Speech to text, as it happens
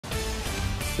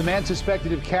The man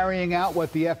suspected of carrying out what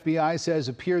the FBI says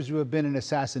appears to have been an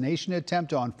assassination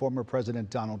attempt on former President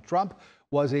Donald Trump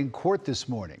was in court this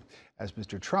morning as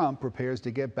Mr. Trump prepares to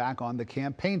get back on the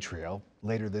campaign trail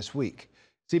later this week.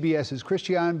 CBS's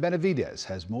Christian Benavidez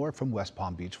has more from West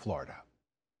Palm Beach, Florida.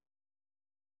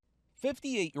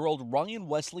 58-year-old Ryan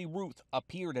Wesley Routh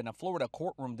appeared in a Florida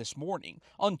courtroom this morning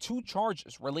on 2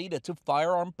 charges related to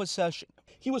firearm possession.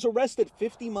 He was arrested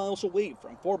 50 miles away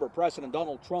from former President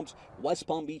Donald Trump's West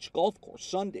Palm Beach golf course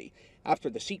Sunday after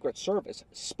the Secret Service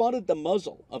spotted the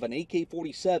muzzle of an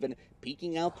AK-47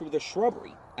 peeking out through the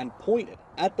shrubbery and pointed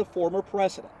at the former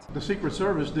president. The Secret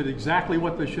Service did exactly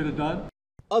what they should have done.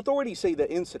 Authorities say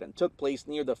the incident took place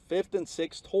near the 5th and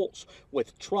 6th holes,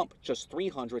 with Trump just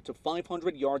 300 to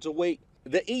 500 yards away.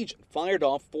 The agent fired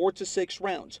off 4 to 6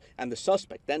 rounds, and the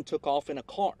suspect then took off in a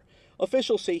car.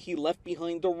 Officials say he left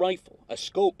behind a rifle, a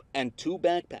scope, and 2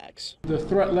 backpacks. The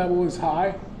threat level is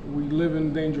high. We live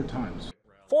in danger times.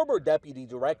 Former Deputy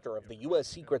Director of the U.S.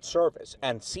 Secret Service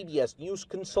and CBS News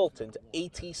consultant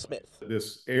A.T. Smith.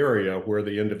 This area where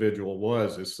the individual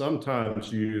was is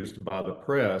sometimes used by the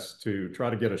press to try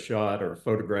to get a shot or a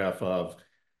photograph of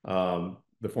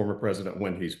the former president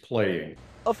when he's playing.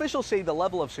 Officials say the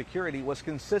level of security was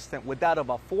consistent with that of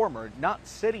a former, not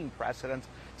sitting president.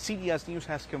 CBS News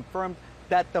has confirmed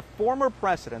that the former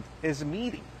president is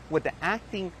meeting with the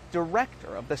acting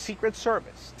director of the Secret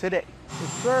Service today. The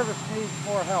service needs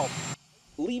more help.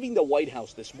 Leaving the White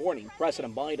House this morning,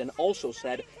 President Biden also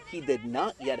said he did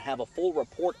not yet have a full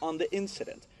report on the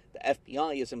incident. The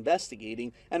FBI is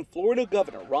investigating, and Florida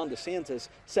Governor Ron DeSantis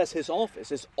says his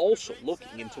office is also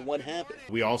looking into what happened.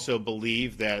 We also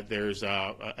believe that there's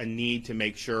a need to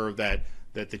make sure that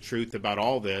the truth about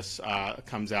all this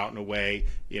comes out in a way,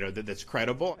 that's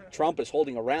credible. Trump is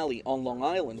holding a rally on Long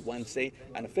Island Wednesday,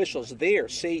 and officials there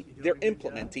say they're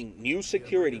implementing new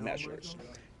security measures.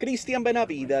 Christian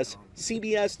Benavidez,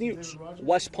 CBS News,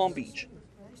 West Palm Beach.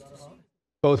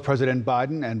 Both President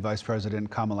Biden and Vice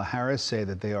President Kamala Harris say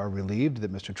that they are relieved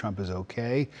that Mr. Trump is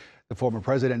okay. The former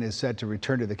president is set to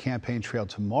return to the campaign trail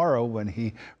tomorrow when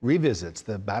he revisits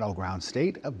the battleground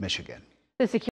state of Michigan.